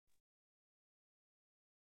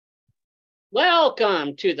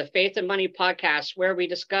Welcome to the Faith and Money podcast, where we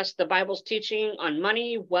discuss the Bible's teaching on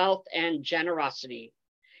money, wealth, and generosity.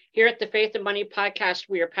 Here at the Faith and Money podcast,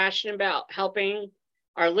 we are passionate about helping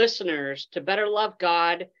our listeners to better love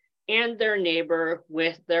God and their neighbor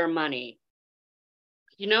with their money.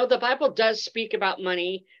 You know, the Bible does speak about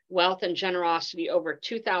money, wealth, and generosity over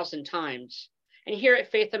 2,000 times. And here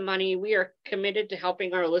at Faith and Money, we are committed to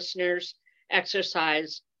helping our listeners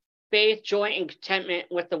exercise faith, joy, and contentment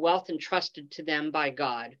with the wealth entrusted to them by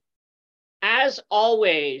God. As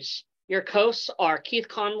always, your hosts are Keith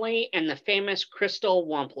Conley and the famous Crystal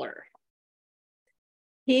Wampler.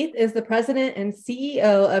 Keith is the president and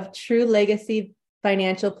CEO of True Legacy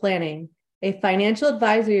Financial Planning, a financial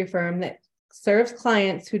advisory firm that serves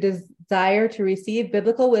clients who desire to receive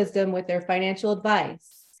biblical wisdom with their financial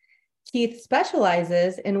advice. Keith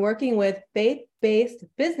specializes in working with faith-based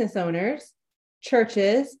business owners,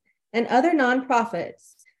 churches, and other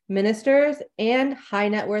nonprofits, ministers, and high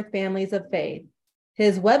net worth families of faith.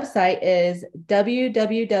 His website is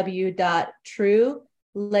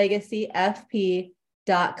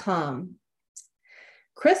www.truelegacyfp.com.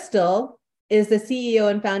 Crystal is the CEO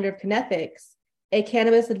and founder of Kinetics, a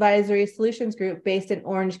cannabis advisory solutions group based in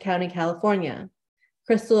Orange County, California.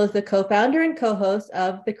 Crystal is the co-founder and co-host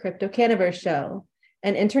of the Crypto Canniverse Show,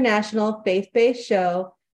 an international faith-based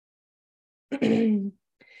show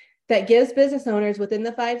that gives business owners within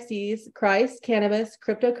the 5 C's, Christ, cannabis,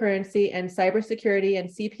 cryptocurrency, and cybersecurity and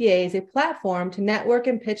CPAs a platform to network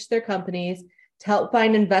and pitch their companies to help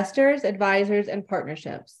find investors, advisors, and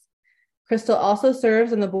partnerships. Crystal also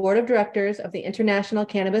serves on the board of directors of the International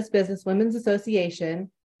Cannabis Business Women's Association,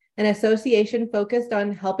 an association focused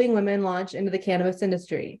on helping women launch into the cannabis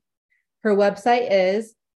industry. Her website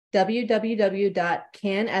is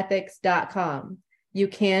www.canethics.com. You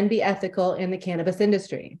can be ethical in the cannabis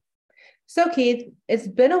industry. So, Keith, it's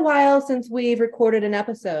been a while since we've recorded an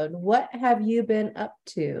episode. What have you been up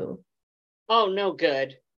to? Oh, no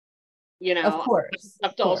good. You know, of course,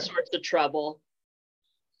 up to all sorts of trouble.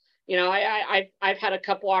 You know, I've had a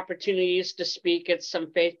couple opportunities to speak at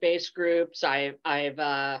some faith-based groups. I've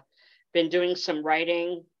been doing some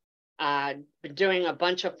writing, been doing a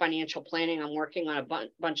bunch of financial planning. I'm working on a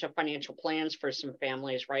bunch of financial plans for some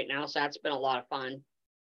families right now, so that's been a lot of fun.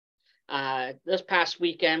 This past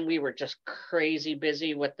weekend, we were just crazy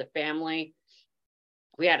busy with the family.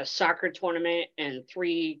 We had a soccer tournament and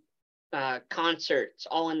 3 concerts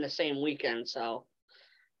all in the same weekend. So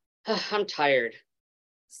I'm tired.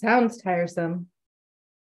 Sounds tiresome.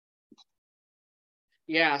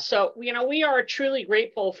 Yeah. So, you know, we are truly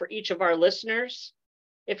grateful for each of our listeners.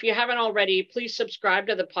 If you haven't already, please subscribe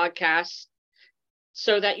to the podcast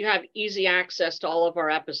so that you have easy access to all of our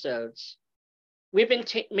episodes. We've been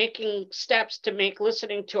making steps to make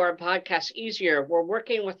listening to our podcast easier. We're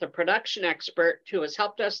working with a production expert who has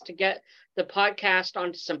helped us to get the podcast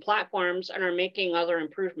onto some platforms and are making other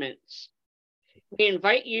improvements. We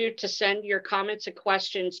invite you to send your comments and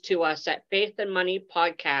questions to us at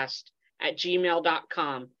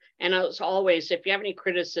faithandmoneypodcast@gmail.com. And as always, if you have any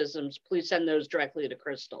criticisms, please send those directly to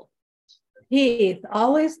Crystal. Keith,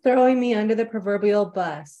 always throwing me under the proverbial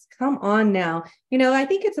bus. Come on now. You know, I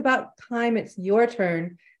think it's about time it's your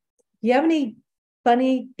turn. Do you have any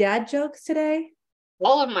funny dad jokes today?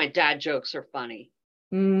 All of my dad jokes are funny.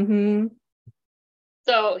 Mm-hmm.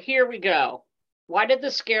 So here we go. Why did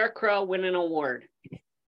the Scarecrow win an award?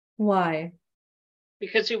 Why?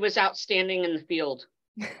 Because he was outstanding in the field.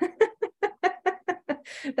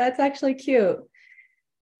 That's actually cute.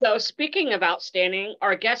 So speaking of outstanding,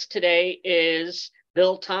 our guest today is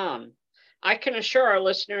Bill Tom. I can assure our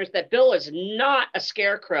listeners that Bill is not a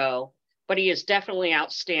scarecrow, but he is definitely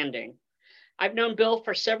outstanding. I've known Bill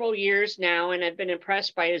for several years now and have been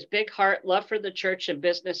impressed by his big heart, love for the church, and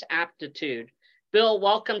business aptitude. Bill,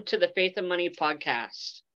 welcome to the Faith and Money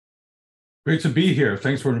podcast. Great to be here.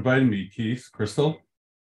 Thanks for inviting me, Keith, Crystal.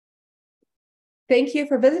 Thank you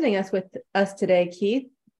for visiting us today, Keith.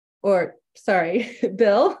 Or, sorry,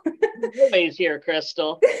 Bill. Always here,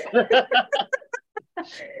 Crystal.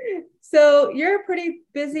 So you're a pretty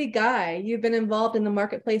busy guy. You've been involved in the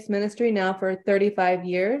marketplace ministry now for 35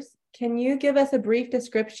 years. Can you give us a brief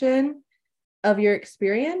description of your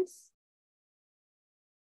experience?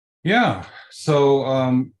 Yeah.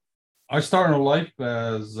 So I started life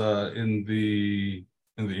as in the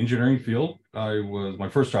engineering field. My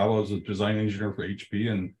first job, I was a design engineer for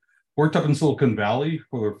HP and worked up in Silicon Valley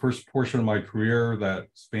for the first portion of my career that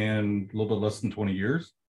spanned a little bit less than 20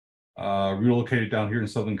 years. Relocated down here in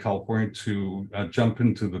Southern California to jump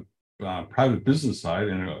into the private business side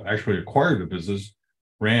and actually acquired a business,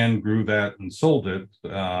 grew that and sold it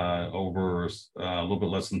over a little bit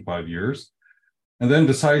less than 5 years. and then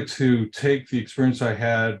decided to take the experience I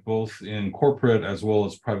had both in corporate as well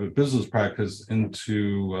as private business practice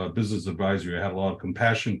into business advisory. I had a lot of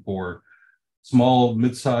compassion for small,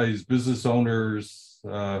 mid-sized business owners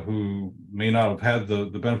who may not have had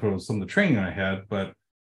the benefit of some of the training I had, but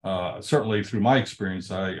certainly through my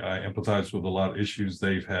experience, I empathize with a lot of issues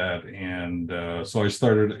they've had. And so I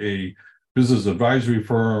started a business advisory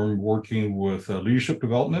firm working with leadership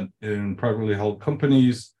development in privately held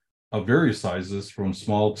companies of various sizes, from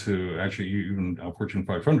small to actually even Fortune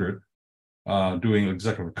 500, doing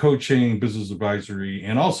executive coaching, business advisory,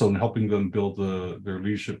 and also in helping them build their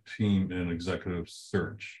leadership team in executive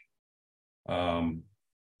search.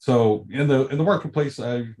 So in the marketplace,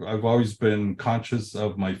 I've always been conscious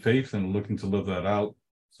of my faith and looking to live that out.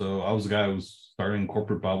 So I was a guy who was starting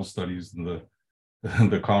corporate Bible studies in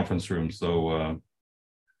the conference room. So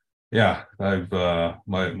yeah, I've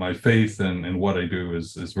my faith and what I do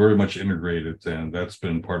is very much integrated, and that's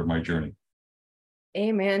been part of my journey.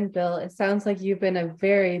 Amen, Bill. It sounds like you've been a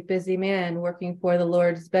very busy man working for the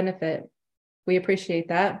Lord's benefit. We appreciate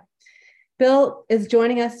that. Bill is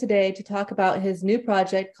joining us today to talk about his new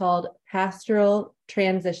project called Pastoral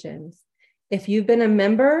Transitions. If you've been a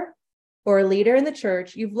member or a leader in the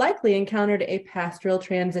church, you've likely encountered a pastoral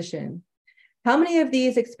transition. How many of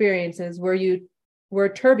these experiences were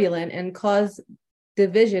turbulent and caused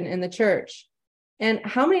division in the church? And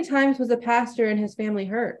how many times was a pastor and his family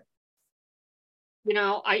hurt?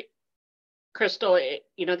 Crystal,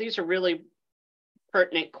 these are really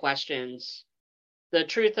pertinent questions. The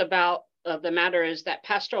truth about the matter is that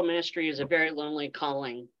pastoral ministry is a very lonely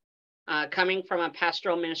calling. Coming from a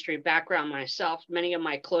pastoral ministry background myself, many of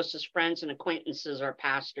my closest friends and acquaintances are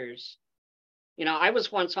pastors. I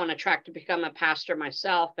was once on a track to become a pastor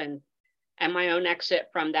myself, and my own exit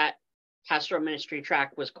from that pastoral ministry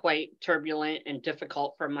track was quite turbulent and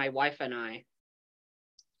difficult for my wife and I.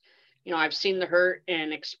 I've seen the hurt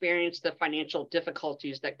and experienced the financial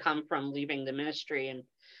difficulties that come from leaving the ministry,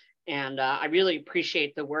 and I really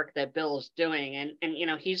appreciate the work that Bill is doing.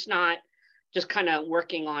 And he's not just kind of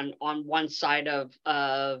working on one side of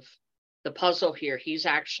the puzzle here. He's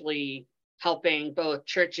actually helping both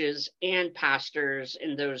churches and pastors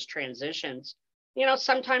in those transitions.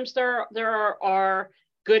 Sometimes there are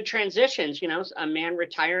good transitions. A man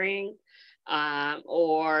retiring,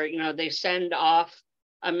 or they send off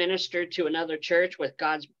a minister to another church with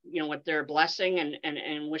God's, with their blessing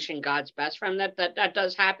and wishing God's best from that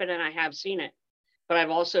does happen, and I have seen it. But I've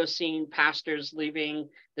also seen pastors leaving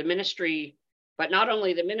the ministry, but not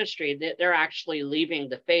only the ministry, they're actually leaving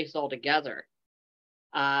the faith altogether.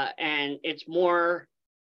 And it's more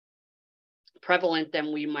prevalent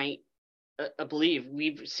than we might believe.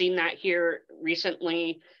 We've seen that here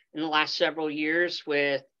recently in the last several years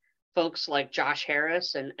with folks like Josh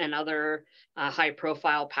Harris and other high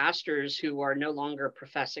profile pastors who are no longer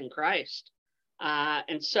professing Christ.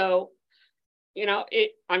 And so,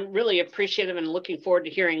 I'm really appreciative and looking forward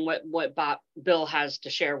to hearing what Bill has to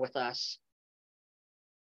share with us.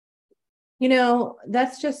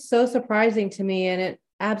 That's just so surprising to me, and it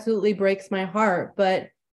absolutely breaks my heart. But,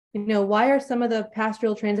 why are some of the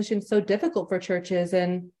pastoral transitions so difficult for churches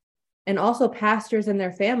and also pastors and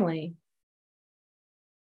their family?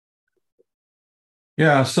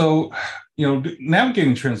 Yeah, so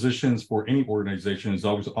navigating transitions for any organization is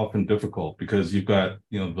always often difficult because you've got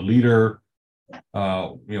the leader.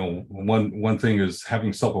 One thing is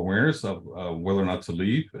having self-awareness of whether or not to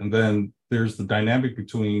leave, and then there's the dynamic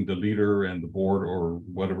between the leader and the board or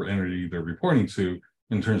whatever entity they're reporting to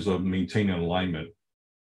in terms of maintaining alignment.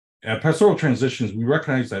 At pastoral transitions, we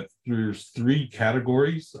recognize that there's three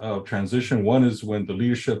categories of transition. One is when the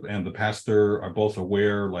leadership and the pastor are both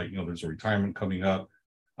aware, like, there's a retirement coming up.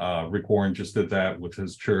 Rick Warren just did that with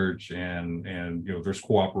his church, and there's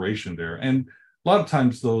cooperation there. And a lot of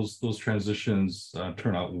times those transitions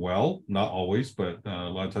turn out well, not always, but a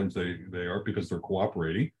lot of times they are because they're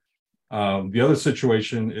cooperating. The other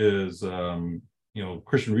situation is,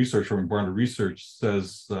 Christian research from Barna Research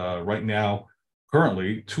says right now,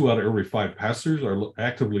 currently, 2 out of every 5 pastors are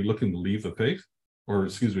actively looking to leave the faith,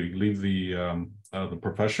 leave the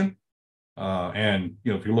profession. And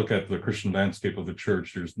if you look at the Christian landscape of the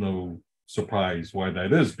church, there's no surprise why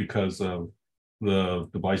that is, because of the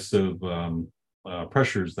divisive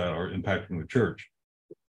pressures that are impacting the church.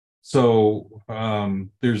 So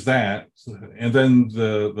there's that. And then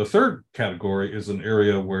the third category is an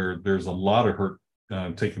area where there's a lot of hurt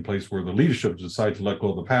taking place, where the leadership decides to let go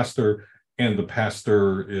of the pastor, and the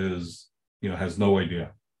pastor has no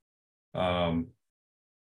idea.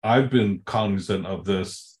 I've been cognizant of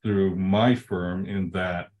this through my firm, in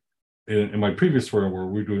that in my previous firm where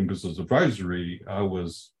we're doing business advisory, I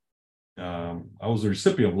was a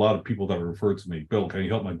recipient of a lot of people that referred to me. Bill, can you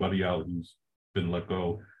help my buddy out who's been let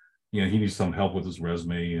go? He needs some help with his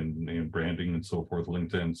resume and branding and so forth,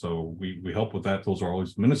 LinkedIn. So we help with that. Those are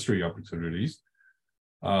always ministry opportunities.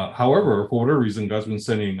 However, for whatever reason, God's been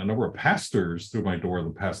sending a number of pastors through my door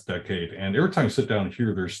the past decade. And every time I sit down and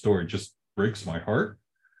hear their story, it just breaks my heart.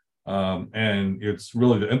 And it's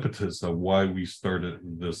really the impetus of why we started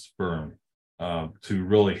this firm, to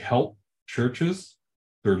really help churches,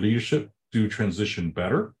 their leadership do transition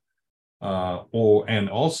better, and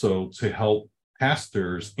also to help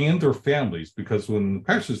pastors and their families, because when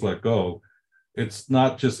pastors let go, it's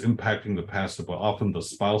not just impacting the pastor, but often the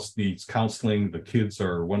spouse needs counseling. The kids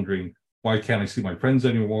are wondering, why can't I see my friends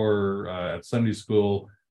anymore at Sunday school?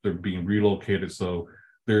 They're being relocated. So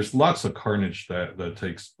there's lots of carnage that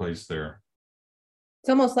takes place there. It's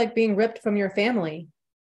almost like being ripped from your family.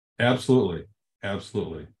 Absolutely.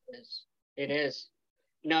 Absolutely. It is.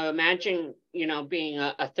 Imagine, being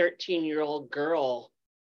a 13-year-old girl,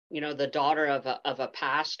 the daughter of a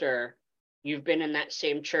pastor. You've been in that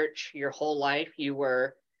same church your whole life. You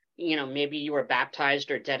were, maybe you were baptized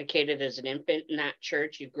or dedicated as an infant in that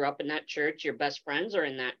church. You grew up in that church. Your best friends are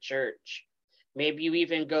in that church. Maybe you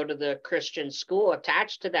even go to the Christian school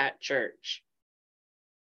attached to that church.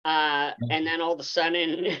 And then all of a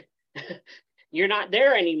sudden, you're not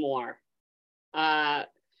there anymore. And,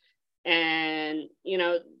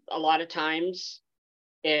 a lot of times,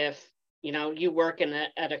 if, you work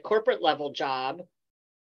at a corporate level job,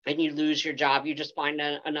 and you lose your job, you just find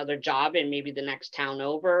another job in maybe the next town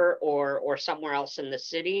over or somewhere else in the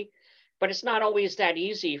city. But it's not always that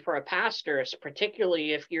easy for a pastor,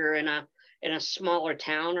 particularly if you're in a smaller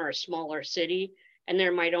town or a smaller city, and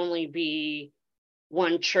there might only be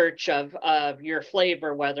one church of your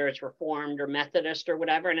flavor, whether it's Reformed or Methodist or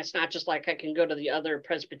whatever. And it's not just like I can go to the other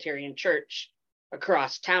Presbyterian church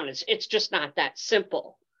across town. It's just not that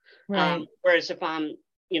simple. Right. Whereas if I'm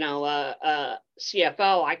a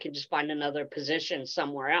CFO, I can just find another position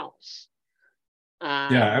somewhere else.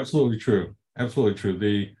 Yeah, absolutely true. Absolutely true.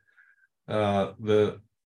 We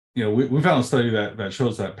found a study that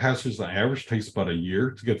shows that pastors on average takes about a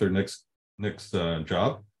year to get their next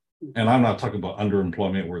job. And I'm not talking about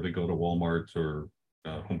underemployment where they go to Walmart or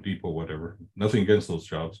Home Depot, whatever. Nothing against those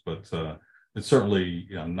jobs, but it's certainly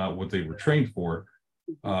not what they were trained for.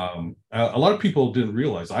 A lot of people didn't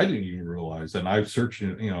realize, I didn't even realize, and I've served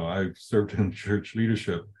in church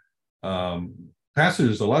leadership.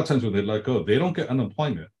 Pastors, a lot of times when they let go, they don't get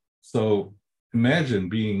unemployment. So imagine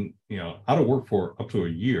being, out of work for up to a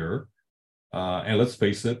year. And let's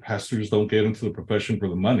face it, pastors don't get into the profession for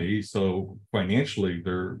the money. So financially,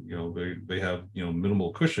 they have,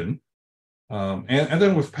 minimal cushion. And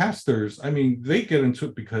then with pastors, they get into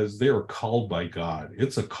it because they are called by God.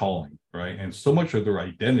 It's a calling, right? And so much of their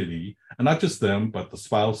identity, and not just them, but the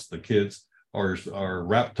spouse, the kids are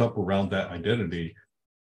wrapped up around that identity.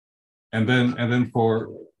 And then for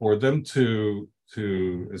them to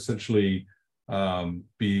essentially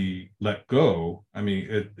be let go,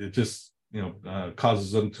 it just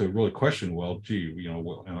causes them to really question, well, gee,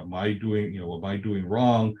 what am I doing? What am I doing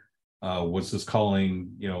wrong? What's this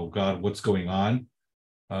calling? God, what's going on?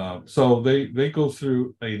 So they go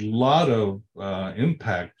through a lot of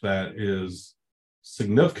impact that is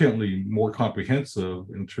significantly more comprehensive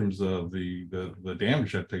in terms of the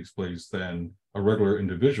damage that takes place than a regular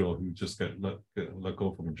individual who just get let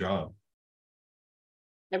go from a job.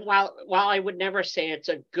 And while I would never say it's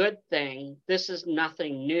a good thing, this is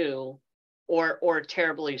nothing new or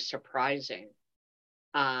terribly surprising.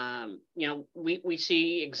 We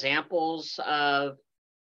see examples of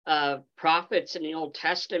prophets in the Old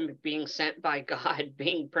Testament being sent by God,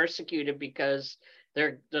 being persecuted because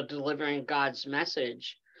they're delivering God's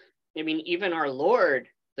message. Even our Lord,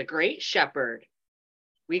 the great shepherd,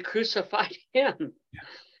 we crucified him.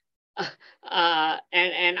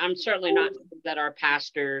 And I'm certainly not saying that our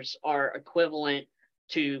pastors are equivalent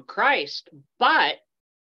to Christ, but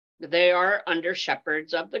they are under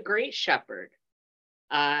shepherds of the great shepherd.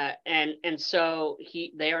 And so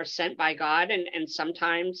they are sent by God, and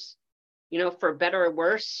sometimes, for better or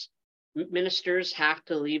worse, ministers have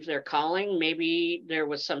to leave their calling. Maybe there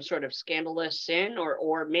was some sort of scandalous sin,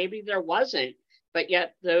 or maybe there wasn't, but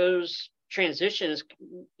yet those transitions,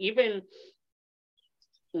 even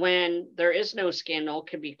when there is no scandal,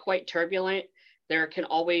 can be quite turbulent. There can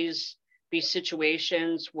always be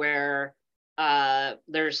situations where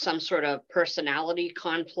there's some sort of personality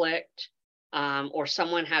conflict, or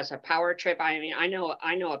someone has a power trip. I know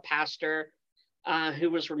a pastor who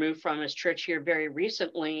was removed from his church here very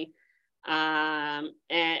recently, and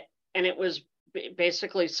and it was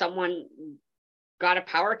basically someone got a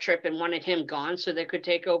power trip and wanted him gone so they could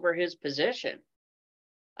take over his position.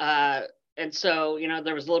 And so,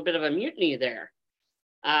 there was a little bit of a mutiny there.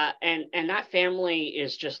 And that family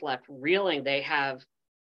is just left reeling. They have,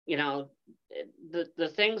 the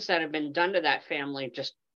things that have been done to that family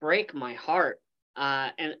just break my heart.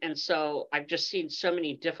 And so I've just seen so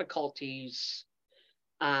many difficulties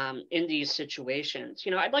in these situations.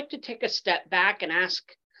 I'd like to take a step back and ask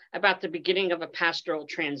about the beginning of a pastoral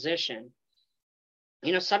transition.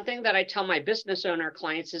 Something that I tell my business owner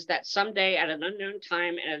clients is that someday at an unknown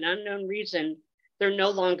time and an unknown reason, they're no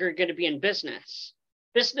longer going to be in business.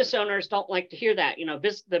 Business owners don't like to hear that.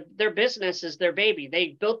 Their business is their baby.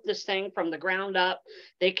 They built this thing from the ground up.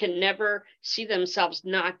 They can never see themselves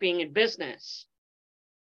not being in business.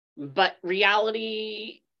 But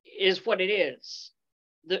reality is what it is.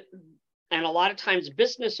 And a lot of times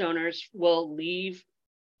business owners will leave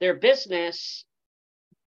their business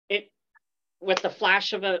with the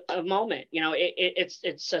flash of a moment.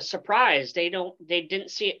 It's a surprise. They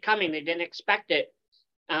didn't see it coming. They didn't expect it.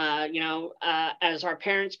 As our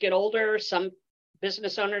parents get older, some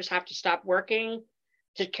business owners have to stop working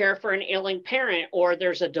to care for an ailing parent, or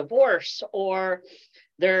there's a divorce, or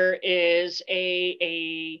there is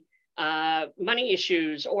a money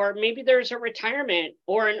issues, or maybe there's a retirement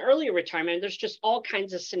or an early retirement. There's just all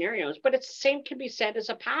kinds of scenarios, but it's the same can be said as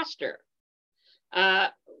a pastor.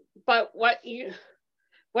 But what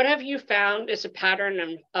have you found is a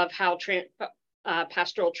pattern of how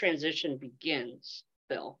pastoral transition begins,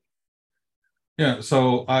 Bill? Yeah,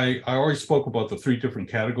 so I already spoke about the three different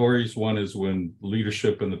categories. One is when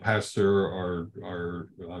leadership and the pastor are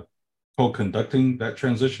co-conducting that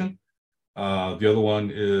transition. The other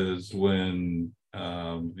one is when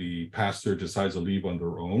the pastor decides to leave on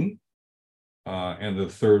their own. And the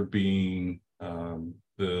third being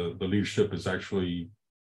the leadership is actually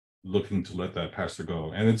looking to let that pastor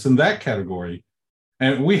go. And it's in that category.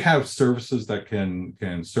 And we have services that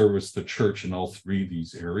can service the church in all three of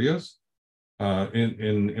these areas.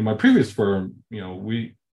 In my previous firm,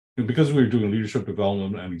 because we were doing leadership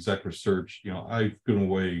development and executive search, I've given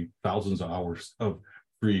away thousands of hours of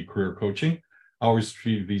free career coaching. I always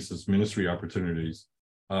treat these as ministry opportunities.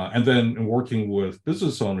 And then in working with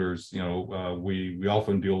business owners, we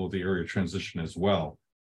often deal with the area of transition as well.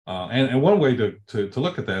 And one way to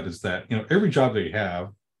look at that is that, every job they have,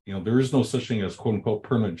 there is no such thing as quote unquote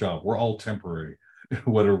permanent job. We're all temporary,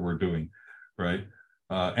 whatever we're doing, right?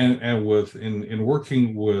 And in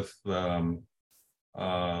working with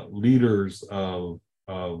leaders of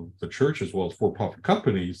the church as well as for-profit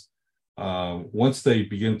companies, once they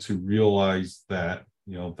begin to realize that,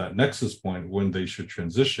 that nexus point when they should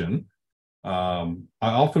transition, I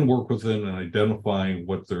often work with them in identifying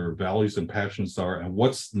what their values and passions are and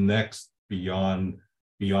what's next beyond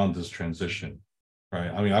this transition,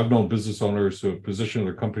 right? I mean, I've known business owners who have positioned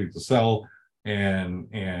their company to sell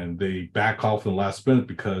and they back off in the last minute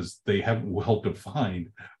because they haven't well defined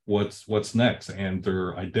what's next, and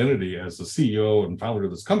their identity as the CEO and founder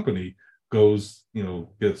of this company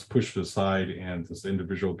gets pushed aside, and this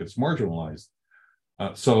individual gets marginalized.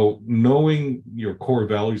 So knowing your core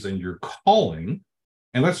values and your calling,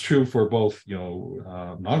 and that's true for both,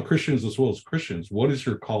 non-Christians as well as Christians. What is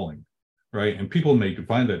your calling, right? And people may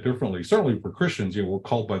define that differently. Certainly for Christians, we're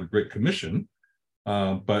called by the Great Commission,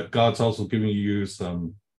 but God's also giving you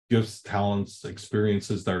some gifts, talents,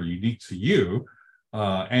 experiences that are unique to you,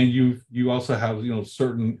 and you also have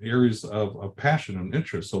certain areas of passion and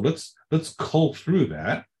interest. So let's cull through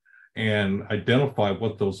that and identify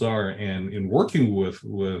what those are. And in working with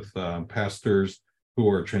pastors who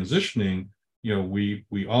are transitioning,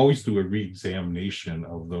 we always do a re-examination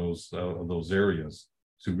of those areas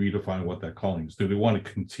to redefine what that calling is. Do they want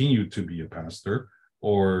to continue to be a pastor,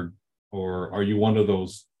 or are you one of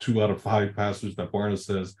those 2 out of 5 pastors that Barna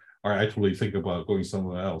says are actually thinking about going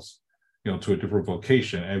somewhere else, to a different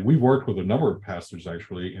vocation? And we've worked with a number of pastors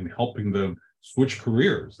actually in helping them switch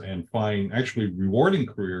careers and find actually rewarding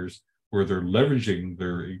careers where they're leveraging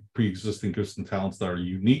their pre-existing gifts and talents that are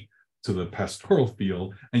unique to the pastoral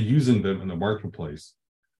field and using them in the marketplace.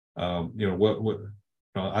 I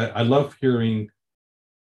love hearing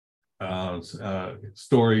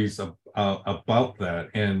stories about that.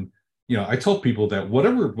 And I tell people that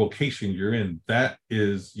whatever vocation you're in, that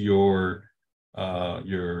is your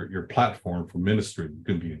platform for ministry. You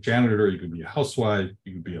can be a janitor, you can be a housewife,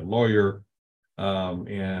 you can be a lawyer,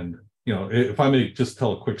 and if I may just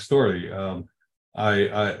tell a quick story,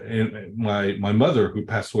 my mother, who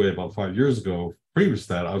passed away about 5 years ago, previous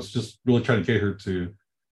to that, I was just really trying to get her to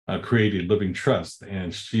create a living trust.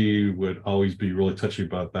 And she would always be really touchy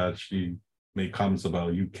about that. She made comments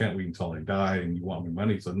about, you can't wait until I die and you want my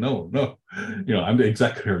money. So no, I'm the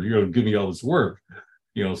executor. You're going to give me all this work.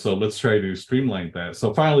 So let's try to streamline that.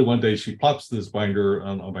 So finally, one day she plops this binder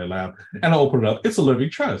on my lap, and I open it up. It's a living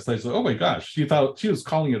trust. I said, oh my gosh. She thought she was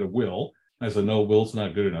calling it a will. I said, no, will's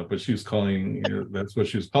not good enough, but she was calling, that's what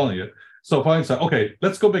she was calling it. So finally said, okay,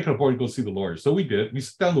 let's go make an appointment, go see the lawyer. So we did. We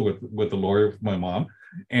sat down with the lawyer, with my mom,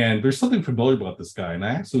 and there's something familiar about this guy. And I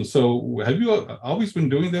asked him, so have you always been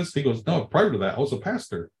doing this? He goes, no, prior to that, I was a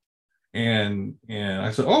pastor. And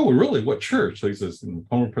I said, oh, really? What church? So he says,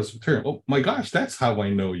 Palmer Presbyterian. Oh my gosh, that's how I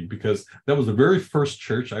know you, because that was the very first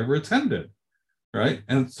church I ever attended. Right.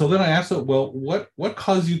 And so then I asked him, well, what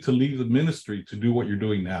caused you to leave the ministry to do what you're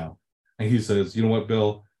doing now? And he says, you know what,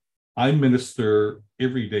 Bill, I minister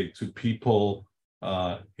every day to people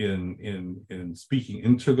in speaking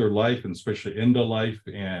into their life, and especially into life,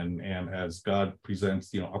 and as God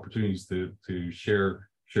presents, opportunities to share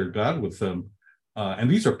God with them. And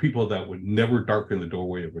these are people that would never darken the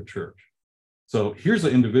doorway of a church. So here's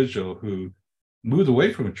an individual who moved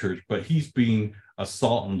away from a church, but he's being a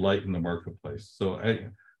salt and light in the marketplace. So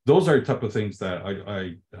those are the type of things that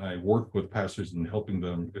I work with pastors in helping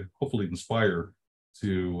them hopefully inspire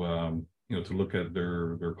to look at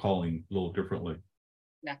their calling a little differently.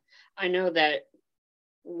 Yeah, I know that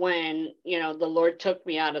when the Lord took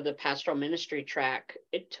me out of the pastoral ministry track,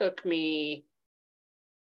 it took me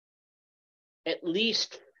at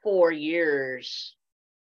least 4 years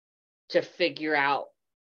to figure out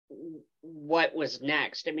what was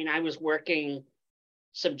next. I mean, I was working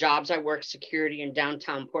some jobs. I worked security in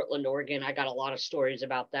downtown Portland, Oregon. I got a lot of stories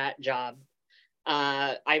about that job.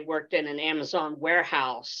 I worked in an Amazon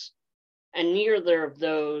warehouse, and neither of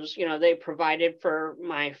those, they provided for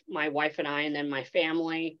my wife and I, and then my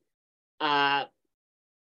family.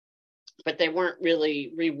 But they weren't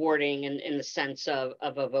really rewarding in the sense of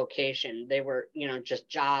a vocation. They were, just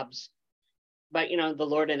jobs. But, the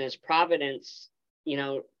Lord in his providence,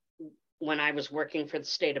 when I was working for the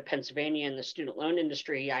state of Pennsylvania in the student loan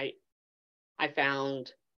industry, I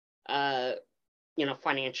found,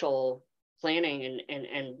 financial planning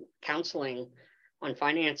and counseling on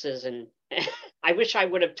finances. And I wish I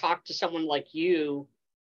would have talked to someone like you,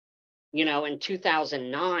 in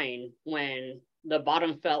 2009, when the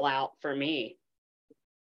bottom fell out for me.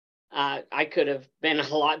 I could have been a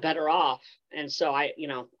lot better off. And so I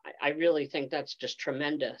really think that's just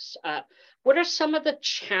tremendous. What are some of the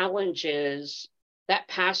challenges that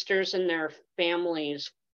pastors and their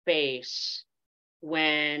families face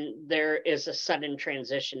when there is a sudden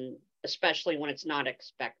transition, especially when it's not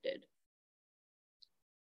expected?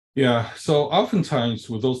 Yeah, so oftentimes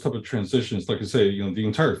with those type of transitions, like I say, the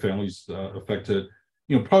entire family's affected.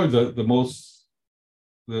 Probably the most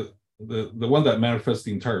the one that manifests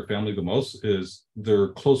the entire family the most is their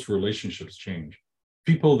close relationships change.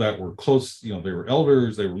 People that were close, they were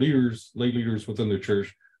elders, they were leaders, lay leaders within the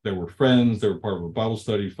church, they were friends, they were part of a Bible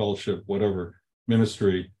study, fellowship, whatever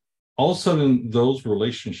ministry. All of a sudden, those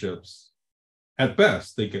relationships, at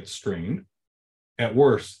best, they get strained. At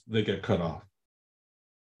worst, they get cut off.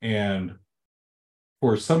 And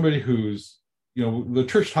for somebody who's, the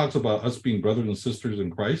church talks about us being brothers and sisters in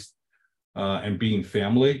Christ, and being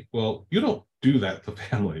family. Well, you don't do that to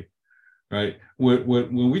family, right?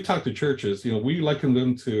 When we talk to churches, we liken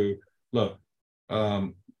them to, look,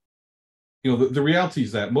 the reality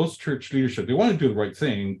is that most church leadership, they want to do the right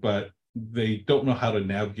thing, but they don't know how to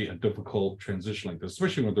navigate a difficult transition like this,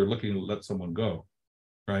 especially when they're looking to let someone go,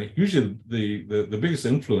 right? Usually the biggest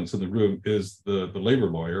influence in the room is the labor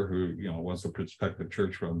lawyer who, wants to protect the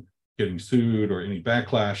church from getting sued or any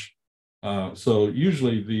backlash. So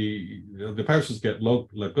usually the pastors get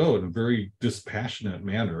let go in a very dispassionate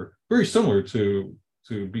manner, very similar to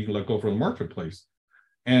being let go from the marketplace.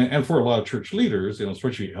 And for a lot of church leaders,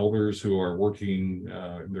 especially elders who are working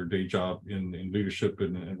in their day job in leadership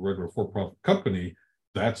in a regular for-profit company,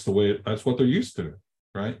 that's what they're used to,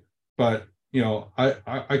 right? But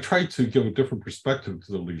I try to give a different perspective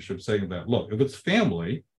to the leadership, saying that, look, if it's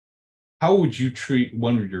family, how would you treat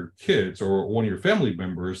one of your kids or one of your family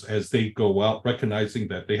members as they go out, recognizing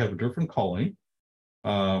that they have a different calling,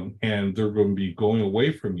 and they're going to be going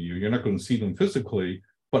away from you? You're not going to see them physically,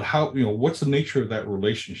 but how, what's the nature of that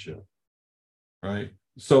relationship, right?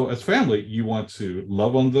 So as family, you want to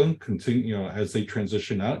love on them, continue, as they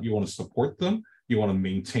transition out, you want to support them, you want to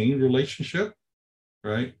maintain relationship,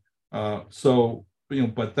 right?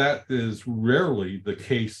 But that is rarely the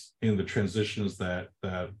case in the transitions that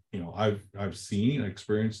I've seen,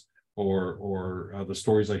 experienced, or the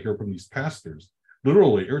stories I hear from these pastors.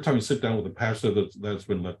 literally every time you sit down with a pastor that's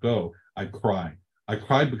been let go, I cry. I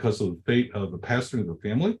cried because of the fate of the pastor and the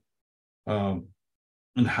family,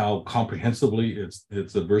 and how comprehensively it's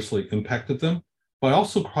adversely impacted them. But I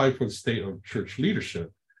also cried for the state of church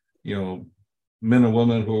leadership. Men and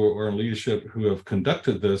women who are in leadership who have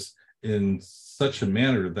conducted this in such a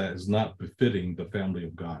manner that is not befitting the family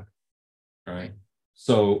of God, right?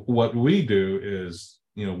 So what we do is,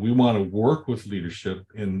 we want to work with leadership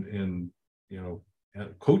in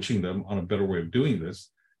coaching them on a better way of doing this,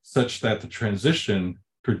 such that the transition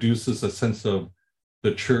produces a sense of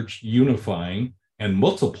the church unifying and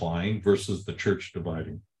multiplying versus the church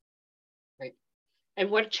dividing. Right. And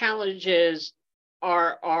what challenges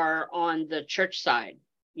are on the church side,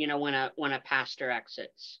 when a pastor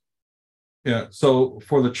exits? Yeah. So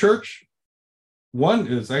for the church, one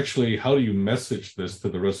is actually, how do you message this to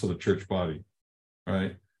the rest of the church body,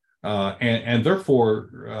 right? And therefore,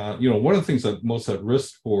 one of the things that most at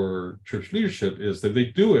risk for church leadership is that they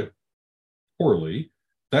do it poorly.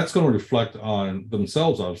 That's going to reflect on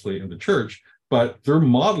themselves, obviously, in the church, but they're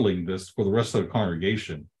modeling this for the rest of the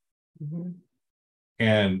congregation. Mm-hmm.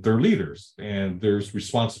 And they're leaders, and there's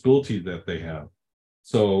responsibility that they have.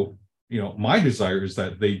 So, my desire is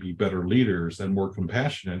that they be better leaders and more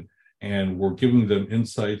compassionate, and we're giving them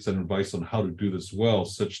insights and advice on how to do this well,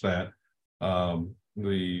 such that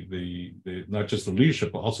the not just the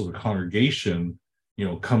leadership, but also the congregation,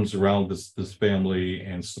 comes around this family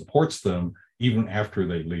and supports them even after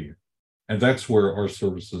they leave. And that's where our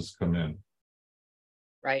services come in.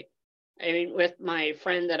 Right. I mean, with my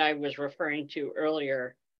friend that I was referring to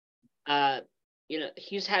earlier,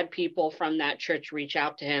 he's had people from that church reach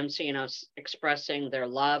out to him, so, expressing their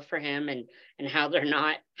love for him and how they're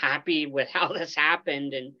not happy with how this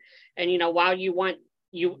happened. And while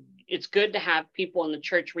it's good to have people in the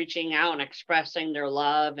church reaching out and expressing their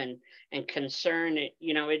love and concern, it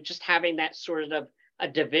just having that sort of a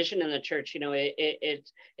division in the church,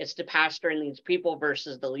 it's the pastor and these people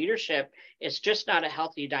versus the leadership. It's just not a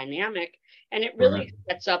healthy dynamic. And it really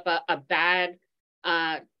sets up a bad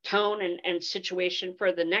tone and situation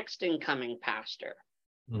for the next incoming pastor.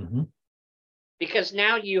 Mm-hmm. Because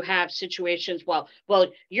now you have situations, well,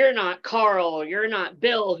 you're not Carl, you're not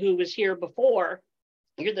Bill, who was here before.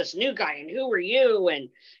 You're this new guy, and who are you? And,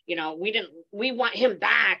 we want him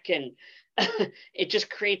back. And it just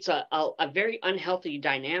creates a very unhealthy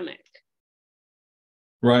dynamic.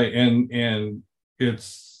 Right. And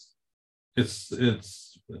it's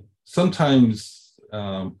sometimes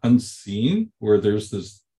unseen, where there's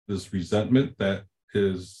this resentment that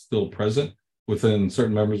is still present within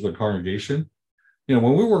certain members of the congregation.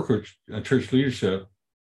 When we work with church leadership,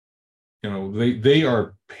 they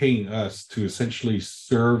are paying us to essentially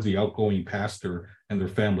serve the outgoing pastor and their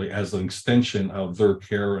family as an extension of their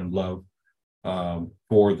care and love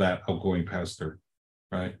for that outgoing pastor,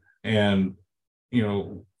 right? And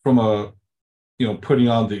from a putting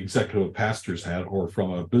on the executive pastor's hat, or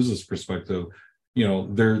from a business perspective,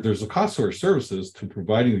 there's a cost to our services, to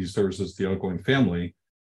providing these services to the outgoing family.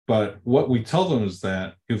 But what we tell them is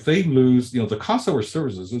that if they lose, the cost of our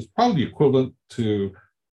services is probably equivalent to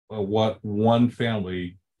what one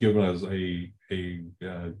family, given as a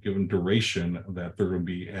given duration that they're going to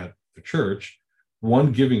be at the church,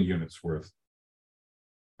 one giving unit's worth,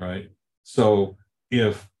 right? So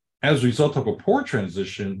if, as a result of a poor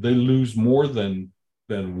transition, they lose more than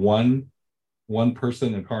one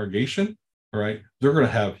person in congregation, right, they're going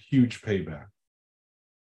to have huge payback.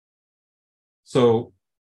 So,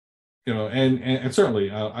 and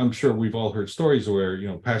certainly, I'm sure we've all heard stories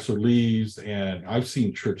where, pastor leaves, and I've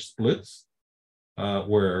seen church splits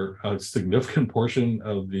where a significant portion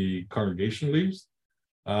of the congregation leaves.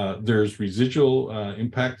 There's residual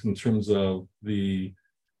impact in terms of the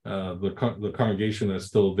congregation that's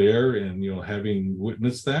still there, and having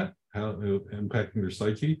witnessed that, how impacting their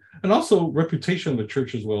psyche, and also reputation of the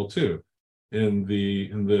church as well too, in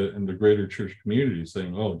the greater church community,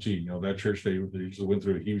 saying, oh gee, that church, they just went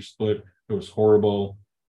through a huge split, it was horrible.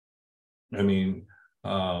 I mean,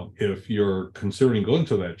 if you're considering going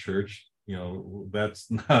to that church,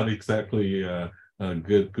 that's not exactly a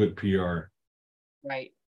good PR.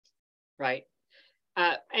 Right.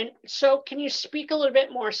 And so can you speak a little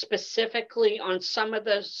bit more specifically on some of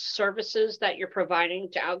the services that you're providing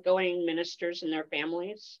to outgoing ministers and their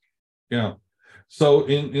families? Yeah. So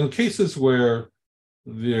in cases where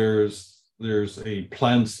there's a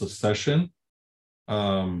planned succession,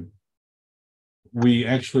 we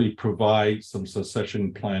actually provide some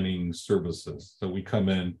succession planning services. So we come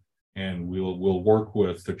in and we'll work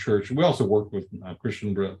with the church. We also work with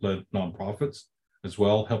Christian-led nonprofits as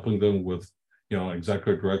well, helping them with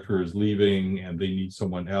executive director is leaving and they need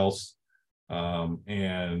someone else,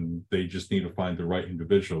 and they just need to find the right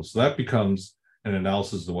individual. So that becomes an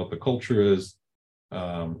analysis of what the culture is,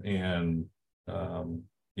 and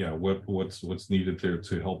what's needed there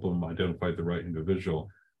to help them identify the right individual.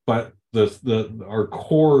 But our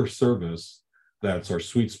core service, that's our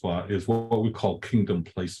sweet spot, is what we call kingdom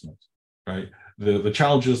placement, right? The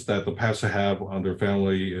challenges that the pastor have on their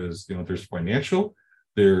family is, there's financial,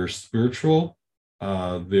 there's spiritual,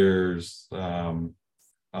 there's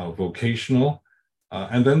vocational,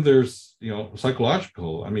 and then there's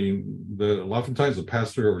psychological. I mean, oftentimes the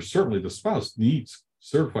pastor, or certainly the spouse, needs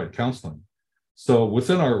certified counseling. So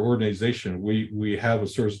within our organization, we have a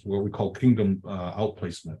service what we call kingdom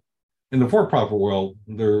outplacement. In the for-profit world,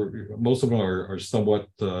 most of them are somewhat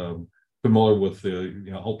familiar with the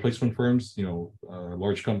outplacement firms. A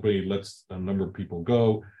large company lets a number of people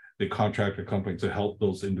go. They contract a company to help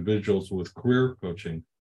those individuals with career coaching.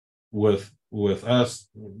 With us,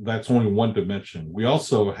 that's only one dimension. We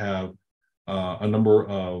also have a number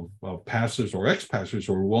of pastors or ex-pastors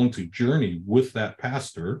who are willing to journey with that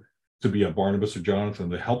pastor to be a Barnabas or Jonathan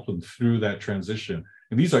to help them through that transition.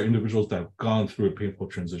 And these are individuals that have gone through a painful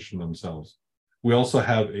transition themselves. We also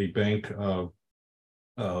have a bank of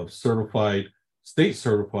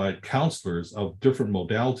state-certified counselors of different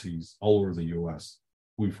modalities all over the U.S.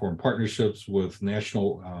 We form partnerships with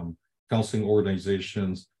national counseling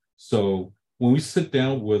organizations. So when we sit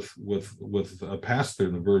down with a pastor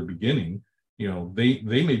in the very beginning, they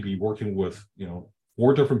may be working with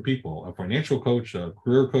 4 different people: a financial coach, a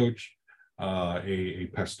career coach, a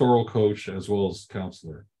pastoral coach, as well as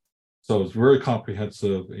counselor. So it's very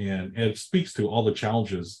comprehensive, and it speaks to all the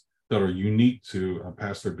challenges that are unique to a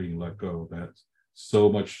pastor being let go. That's so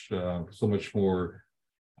much more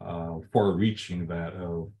far-reaching that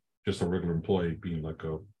of just a regular employee being let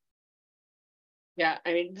go. Yeah,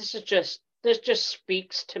 I mean, this just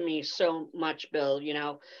speaks to me so much, Bill.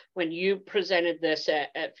 When you presented this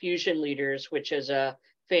at Fusion Leaders, which is a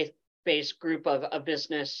faith-based group of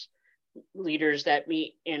business leaders that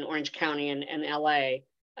meet in Orange County and LA,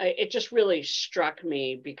 it just really struck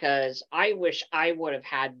me, because I wish I would have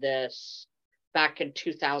had this back in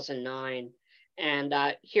 2009. And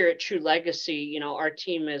here at True Legacy, our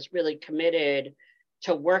team is really committed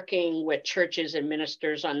to working with churches and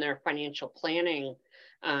ministers on their financial planning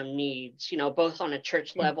needs, both on a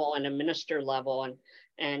church level and a minister level.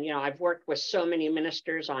 And I've worked with so many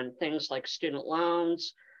ministers on things like student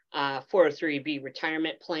loans, 403B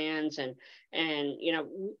retirement plans, and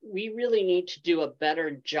we really need to do a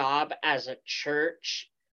better job as a church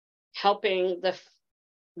helping the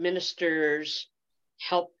ministers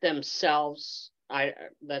help themselves.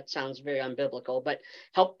 That sounds very unbiblical, but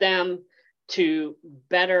help them to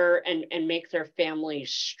better and make their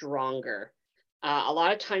families stronger. A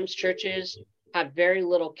lot of times churches have very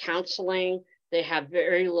little counseling. They have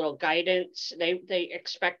very little guidance. They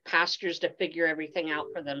expect pastors to figure everything out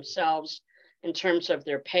for themselves in terms of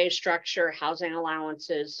their pay structure, housing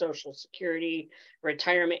allowances, Social Security,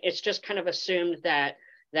 retirement. It's just kind of assumed that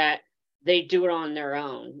they do it on their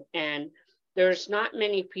own. And there's not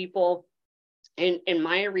many people in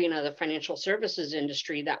my arena, the financial services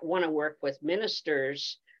industry, that want to work with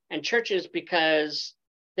ministers and churches, because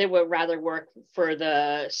they would rather work for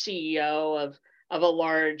the CEO of a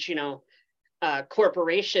large,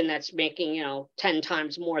 corporation that's making, 10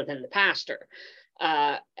 times more than the pastor.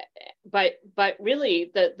 But really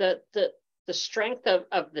the strength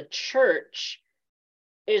of the church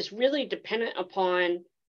is really dependent upon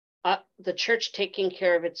the church taking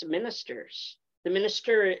care of its ministers. The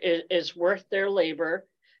minister is worth their labor.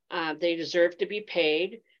 They deserve to be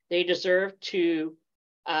paid. They deserve to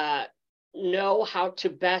know how to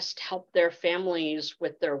best help their families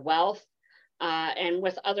with their wealth and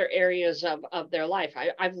with other areas of their life.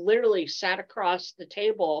 I've literally sat across the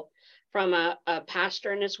table from a pastor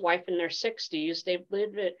and his wife in their 60s. They've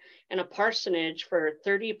lived in a parsonage for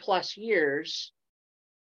 30 plus years.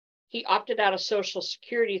 He opted out of Social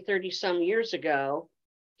Security 30 some years ago.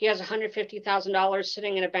 He has $150,000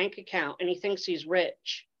 sitting in a bank account, and he thinks he's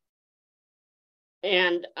rich.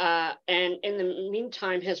 And in the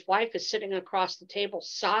meantime, his wife is sitting across the table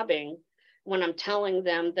sobbing when I'm telling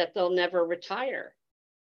them that they'll never retire.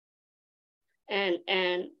 And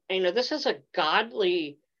this is a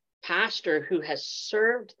godly pastor who has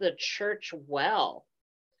served the church well.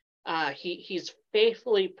 He's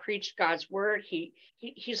faithfully preached God's word.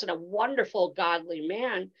 He's a wonderful, godly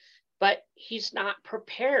man, but he's not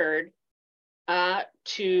prepared for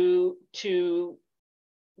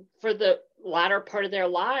the latter part of their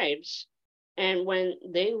lives And when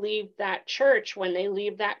they leave that church, when they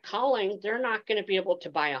leave that calling, they're not going to be able to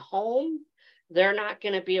buy a home. They're not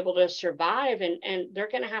going to be able to survive, and they're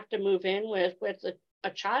going to have to move in with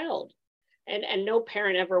a child. And no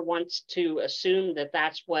parent ever wants to assume that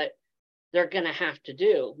that's what they're going to have to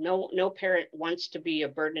do. No parent wants to be a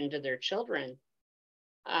burden to their children.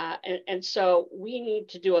 And so we need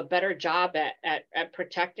to do a better job at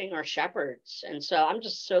protecting our shepherds. And so I'm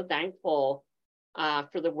just so thankful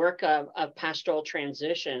for the work of Pastoral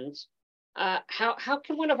Transitions. How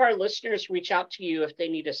can one of our listeners reach out to you if they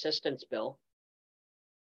need assistance, Bill?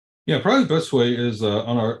 Yeah, probably the best way is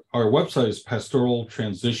on our website is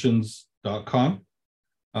pastoraltransitions.com.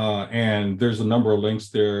 And there's a number of links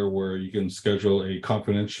there where you can schedule a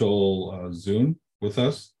confidential Zoom with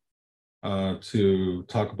us to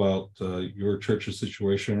talk about your church's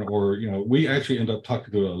situation. Or, we actually end up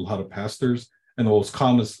talking to a lot of pastors. And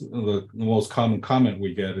the most common comment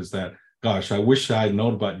we get is that, gosh, I wish I had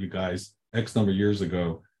known about you guys X number of years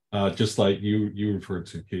ago, just like you referred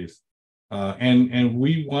to, Keith. And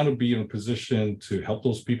we want to be in a position to help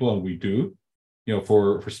those people, and we do.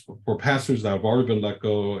 For pastors that have already been let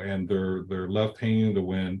go and they're left hanging in the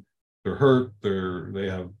wind, they're hurt, they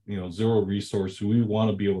have zero resources. We want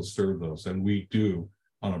to be able to serve those, and we do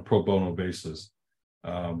on a pro bono basis.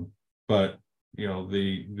 But I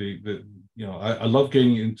love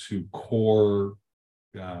getting into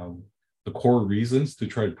the core reasons to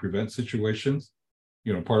try to prevent situations.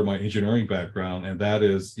 Part of my engineering background, and that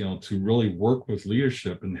is to really work with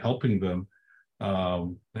leadership and helping them,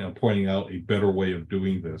 pointing out a better way of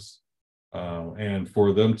doing this, and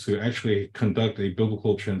for them to actually conduct a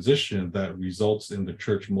biblical transition that results in the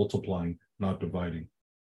church multiplying, not dividing.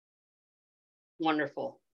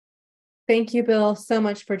 Wonderful. Thank you, Bill, so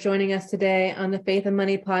much for joining us today on the Faith and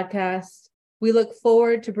Money podcast. We look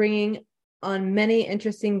forward to bringing on many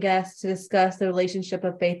interesting guests to discuss the relationship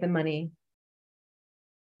of faith and money.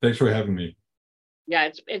 Thanks for having me. Yeah,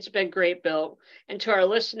 it's been great, Bill. And to our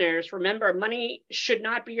listeners, remember, money should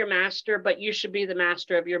not be your master, but you should be the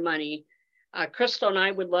master of your money. Crystal and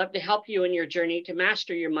I would love to help you in your journey to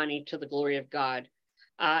master your money to the glory of God.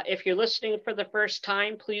 If you're listening for the first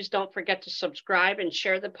time, please don't forget to subscribe and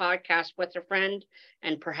share the podcast with a friend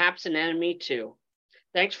and perhaps an enemy too.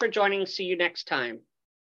 Thanks for joining. See you next time.